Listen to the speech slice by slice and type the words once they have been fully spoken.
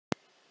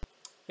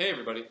Hey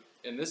everybody,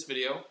 in this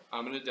video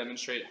I'm going to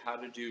demonstrate how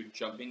to do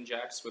jumping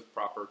jacks with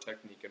proper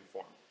technique and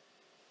form.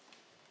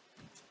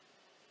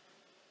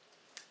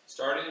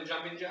 Starting in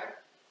jumping jack,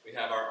 we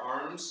have our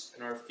arms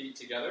and our feet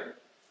together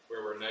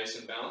where we're nice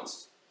and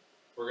balanced.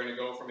 We're going to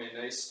go from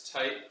a nice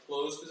tight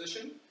closed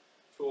position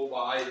to a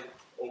wide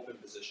open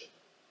position.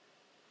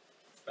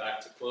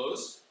 Back to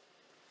close,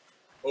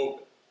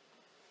 open,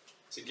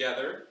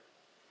 together,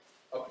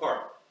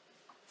 apart.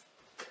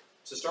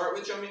 To start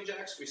with jumping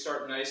jacks, we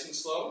start nice and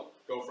slow,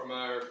 go from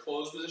our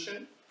closed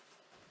position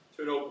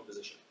to an open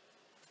position,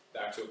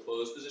 back to a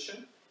closed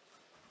position,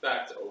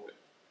 back to open.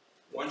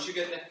 Once you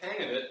get the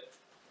hang of it, it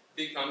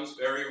becomes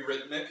very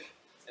rhythmic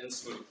and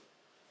smooth.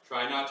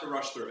 Try not to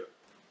rush through it.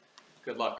 Good luck.